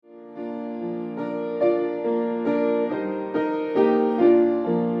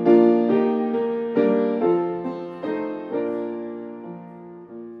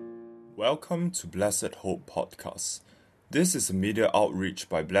Welcome to Blessed Hope Podcast. This is a media outreach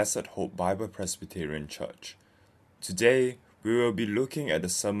by Blessed Hope Bible Presbyterian Church. Today, we will be looking at the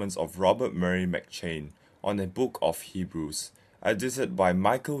sermons of Robert Murray McCheyne on the book of Hebrews, edited by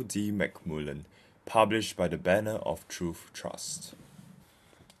Michael D. McMullen, published by the Banner of Truth Trust.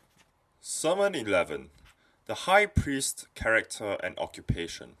 Sermon 11. The High Priest Character and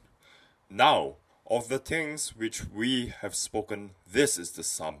Occupation. Now, of the things which we have spoken, this is the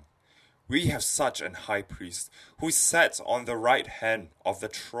sum. We have such an high priest, who sat on the right hand of the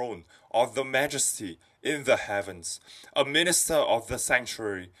throne of the majesty in the heavens, a minister of the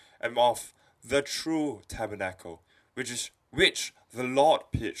sanctuary and of the true tabernacle, which the Lord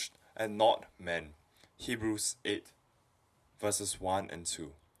pitched and not men. Hebrews 8, verses 1 and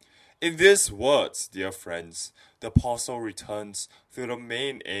 2. In these words, dear friends, the apostle returns to the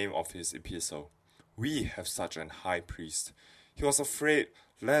main aim of his epistle. We have such an high priest. He was afraid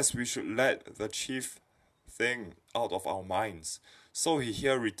lest we should let the chief thing out of our minds, so he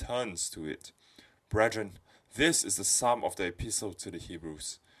here returns to it. Brethren, this is the sum of the epistle to the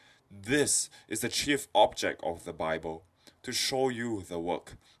Hebrews. This is the chief object of the Bible, to show you the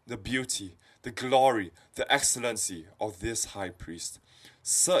work, the beauty, the glory, the excellency of this high priest.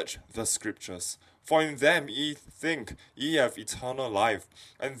 Search the scriptures, for in them ye think ye have eternal life,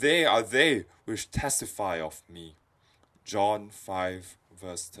 and they are they which testify of me. John 5,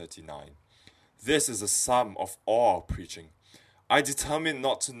 verse 39. This is the sum of all our preaching. I determined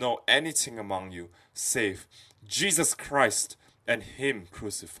not to know anything among you, save Jesus Christ and Him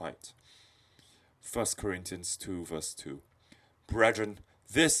crucified. 1 Corinthians 2, verse 2. Brethren,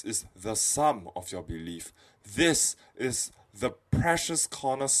 this is the sum of your belief. This is the precious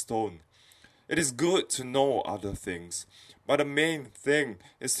cornerstone. It is good to know other things, but the main thing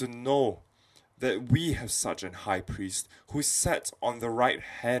is to know that we have such an high priest who sat on the right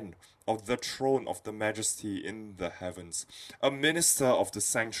hand of the throne of the majesty in the heavens, a minister of the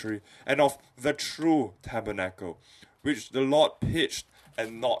sanctuary and of the true tabernacle, which the Lord pitched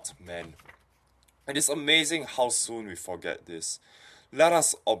and not men. It is amazing how soon we forget this. Let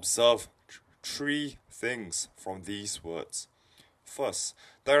us observe three things from these words. First,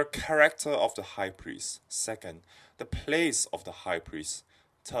 the character of the high priest. Second, the place of the high priest.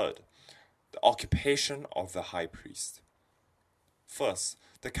 Third, the occupation of the high priest. First,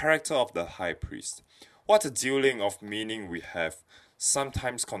 the character of the high priest. What a dealing of meaning we have,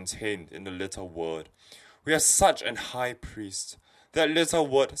 sometimes contained in the little word. We are such an high priest. That little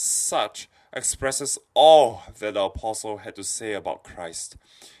word such expresses all that the apostle had to say about Christ.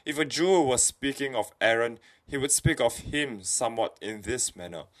 If a Jew was speaking of Aaron, he would speak of him somewhat in this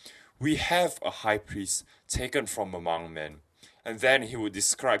manner. We have a high priest taken from among men. And then he would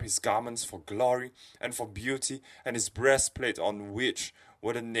describe his garments for glory and for beauty, and his breastplate on which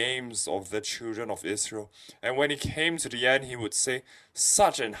were the names of the children of Israel. And when he came to the end, he would say,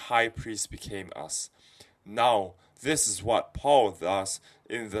 such an high priest became us. Now, this is what Paul does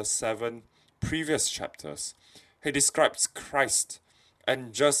in the 7 previous chapters. He describes Christ,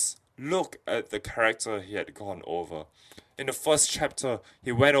 and just look at the character he had gone over. In the first chapter,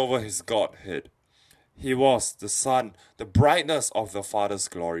 he went over his Godhead. He was the Son, the brightness of the Father's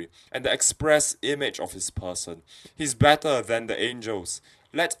glory, and the express image of his person. He's better than the angels.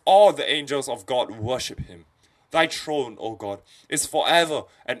 Let all the angels of God worship him. Thy throne, O God, is forever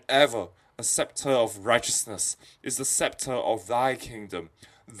and ever. A scepter of righteousness is the scepter of thy kingdom.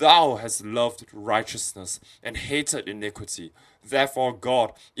 Thou hast loved righteousness and hated iniquity. Therefore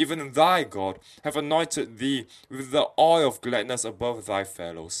God, even thy God, have anointed thee with the oil of gladness above thy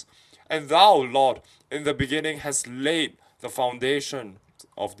fellows. And thou, Lord, in the beginning hast laid the foundation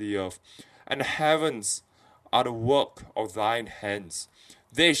of the earth, and the heavens are the work of thine hands.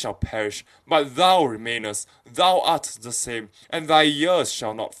 They shall perish, but thou remainest. Thou art the same, and thy years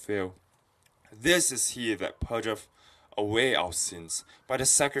shall not fail. This is he that purgeth away our sins by the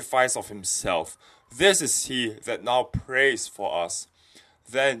sacrifice of himself. This is he that now prays for us.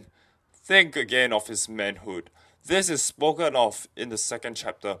 Then think again of his manhood. This is spoken of in the 2nd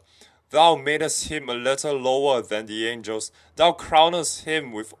chapter. Thou madest him a little lower than the angels. Thou crownest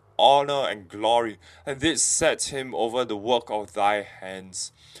him with honor and glory, and didst set him over the work of thy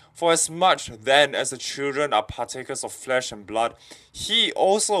hands. For as much then as the children are partakers of flesh and blood, he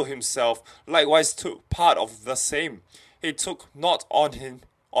also himself likewise took part of the same. He took not on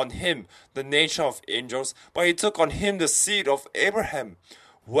him the nature of angels, but he took on him the seed of Abraham.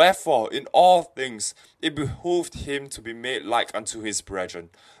 Wherefore, in all things, it behooved him to be made like unto his brethren.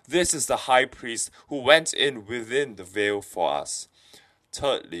 This is the high priest who went in within the veil for us.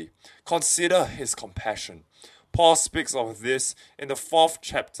 Thirdly, consider his compassion. Paul speaks of this in the 4th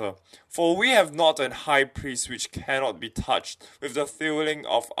chapter. For we have not an high priest which cannot be touched with the feeling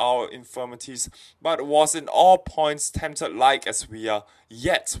of our infirmities, but was in all points tempted like as we are,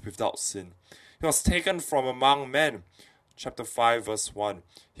 yet without sin. He was taken from among men. Chapter 5 verse 1.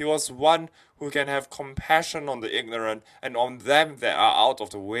 He was one who can have compassion on the ignorant and on them that are out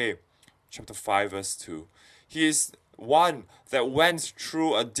of the way. Chapter 5 verse 2. He is one that went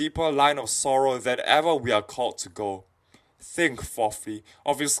through a deeper line of sorrow than ever we are called to go. Think, fourthly,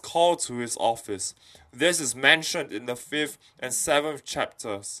 of his call to his office. This is mentioned in the 5th and 7th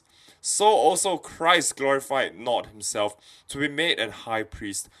chapters. So also Christ glorified not himself to be made an high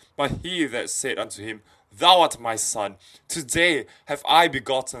priest, but he that said unto him, Thou art my son, today have I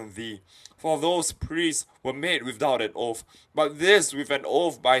begotten thee. For those priests were made without an oath, but this with an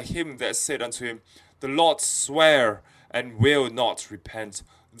oath by him that said unto him, The Lord swear and will not repent.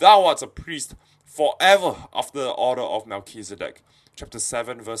 Thou art a priest forever after the order of Melchizedek. Chapter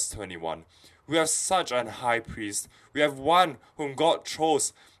 7 verse 21. We have such an high priest. We have one whom God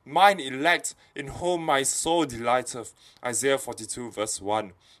chose, mine elect, in whom my soul delighteth. Isaiah 42 verse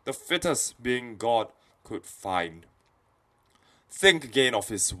 1. The fittest being God could find. Think again of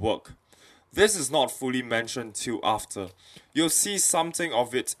his work. This is not fully mentioned till after. You'll see something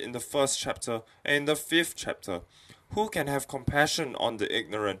of it in the 1st chapter and in the 5th chapter. Who can have compassion on the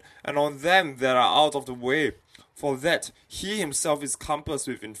ignorant and on them that are out of the way? For that he himself is compassed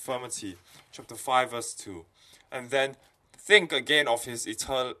with infirmity. Chapter 5 verse 2. And then think again of his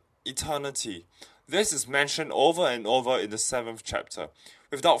eternity. This is mentioned over and over in the 7th chapter.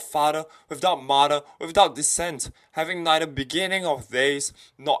 Without father, without mother, without descent, having neither beginning of days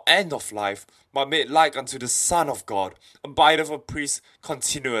nor end of life, but made like unto the Son of God, abideth a priest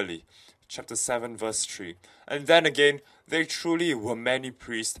continually. Chapter 7 verse 3. And then again, they truly were many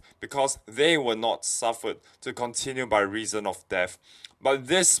priests, because they were not suffered to continue by reason of death. But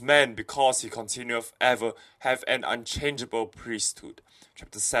this man, because he continueth ever, have an unchangeable priesthood.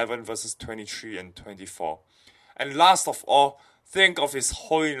 Chapter 7 verses 23 and 24. And last of all, think of his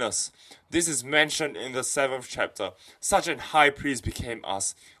holiness. This is mentioned in the 7th chapter. Such an high priest became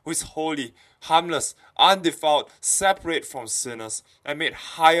us, who is holy, harmless, undefiled, separate from sinners, and made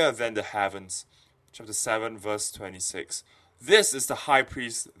higher than the heavens. Chapter 7 verse 26. This is the high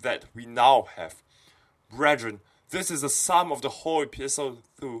priest that we now have. Brethren, this is the sum of the whole epistle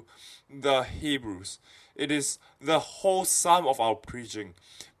through the Hebrews. It is the whole sum of our preaching.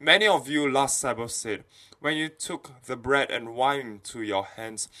 Many of you last Sabbath said, when you took the bread and wine into your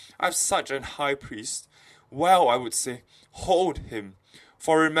hands, I have such an high priest. Well, I would say, hold him.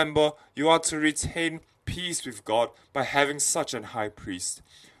 For remember, you are to retain peace with God by having such an high priest.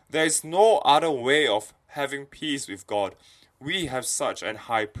 There is no other way of having peace with God. We have such an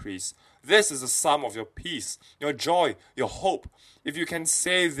high priest. This is the sum of your peace, your joy, your hope. If you can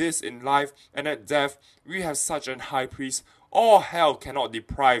say this in life and at death, we have such an high priest, all hell cannot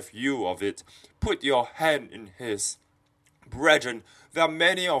deprive you of it. Put your hand in his. Brethren, there are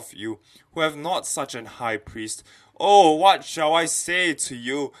many of you who have not such an high priest. Oh, what shall I say to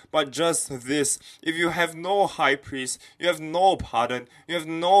you but just this? If you have no high priest, you have no pardon, you have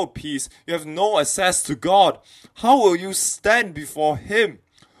no peace, you have no access to God. How will you stand before him?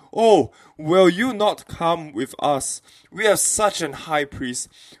 Oh, will you not come with us? We have such an high priest.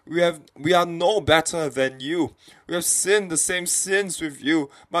 We are no better than you. We have sinned the same sins with you,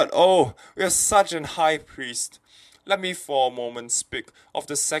 but oh, we have such an high priest. Let me for a moment speak of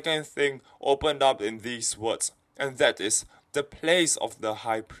the second thing opened up in these words, and that is the place of the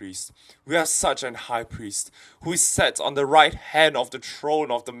high priest. We have such an high priest who is set on the right hand of the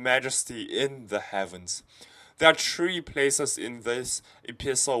throne of the majesty in the heavens. There are three places in this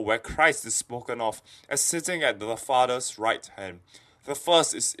epistle where Christ is spoken of as sitting at the Father's right hand. The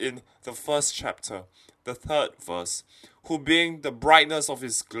first is in the 1st chapter, the 3rd verse, who being the brightness of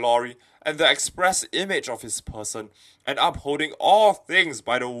his glory and the express image of his person, and upholding all things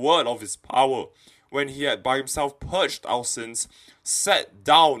by the word of his power, when he had by himself purged our sins, sat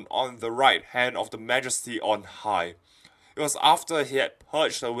down on the right hand of the majesty on high. It was after he had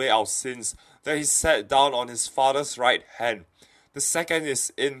purged away our sins that he sat down on his Father's right hand. The second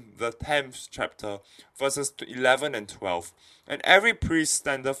is in the 10th chapter, verses 11 and 12. And every priest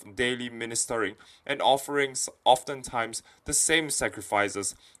standeth daily ministering, and offerings oftentimes the same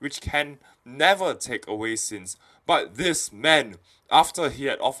sacrifices, which can never take away sins. But this man, after he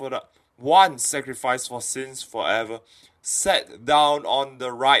had offered up one sacrifice for sins forever, sat down on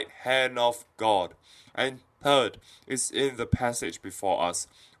the right hand of God. And Third is in the passage before us.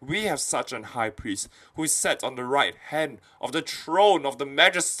 We have such an high priest who is set on the right hand of the throne of the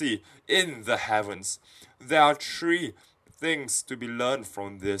majesty in the heavens. There are three things to be learned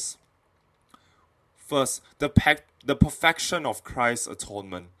from this. First, the perfection of Christ's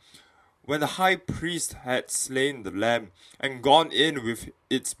atonement. When the high priest had slain the lamb and gone in with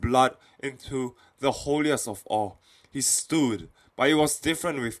its blood into the holiest of all, he stood. But it was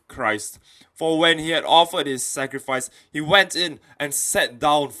different with Christ. For when he had offered his sacrifice, he went in and sat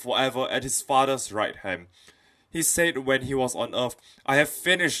down forever at his Father's right hand. He said when he was on earth, I have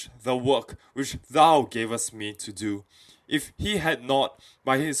finished the work which thou gavest me to do. If he had not,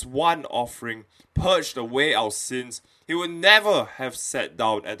 by his one offering, purged away our sins, he would never have sat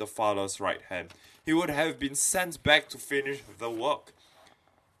down at the Father's right hand. He would have been sent back to finish the work.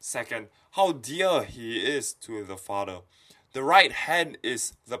 Second, how dear he is to the Father. The right hand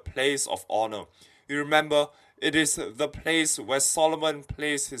is the place of honor. You remember, it is the place where Solomon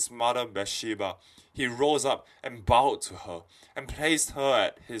placed his mother Bathsheba. He rose up and bowed to her and placed her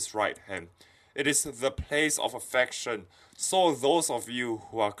at his right hand. It is the place of affection. So those of you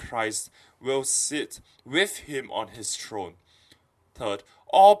who are Christ will sit with him on his throne. Third,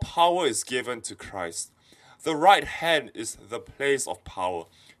 all power is given to Christ. The right hand is the place of power.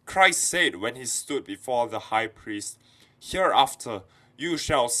 Christ said when he stood before the high priest, Hereafter you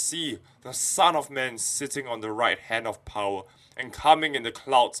shall see the Son of Man sitting on the right hand of power and coming in the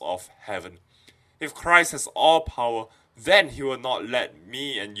clouds of heaven. If Christ has all power, then he will not let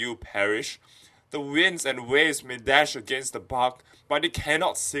me and you perish. The winds and waves may dash against the bark, but it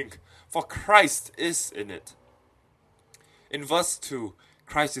cannot sink, for Christ is in it. In verse 2,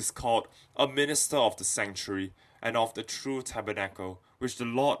 Christ is called a minister of the sanctuary and of the true tabernacle, which the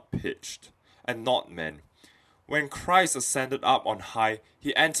Lord pitched, and not men. When Christ ascended up on high,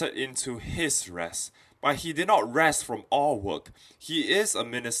 he entered into his rest, but he did not rest from all work. He is a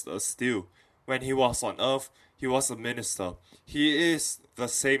minister still. When he was on earth, he was a minister. He is the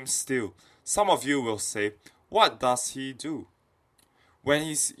same still. Some of you will say, what does he do? When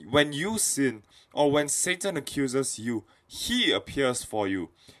you sin, or when Satan accuses you, he appears for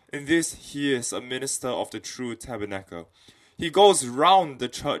you. In this he is a minister of the true tabernacle. He goes round the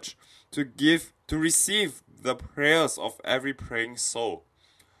church to receive the prayers of every praying soul.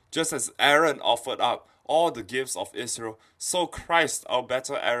 Just as Aaron offered up all the gifts of Israel, so Christ, our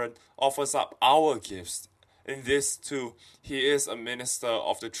better Aaron, offers up our gifts. In this too, he is a minister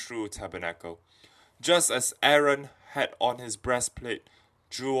of the true tabernacle. Just as Aaron had on his breastplate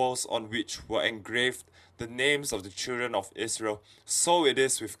jewels on which were engraved the names of the children of Israel, so it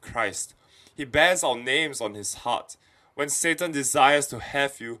is with Christ. He bears our names on his heart. When Satan desires to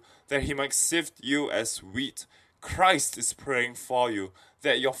have you, that he might sift you as wheat, Christ is praying for you,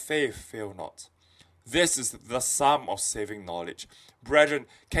 that your faith fail not. This is the sum of saving knowledge. Brethren,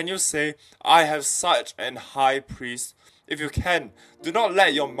 can you say, I have such an high priest? If you can, do not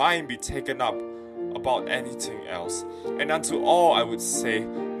let your mind be taken up about anything else. And unto all I would say,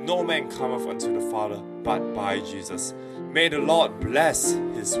 no man cometh unto the Father but by Jesus. May the Lord bless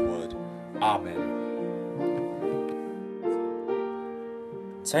his word. Amen.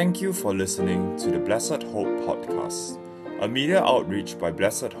 Thank you for listening to the Blessed Hope podcast, a media outreach by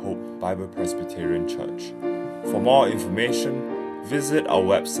Blessed Hope Bible Presbyterian Church. For more information, visit our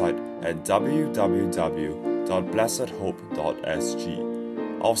website at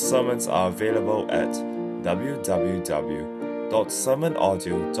www.blessedhope.sg. Our sermons are available at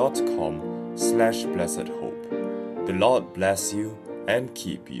www.sermonaudio.com/blessedhope. The Lord bless you and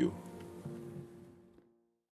keep you.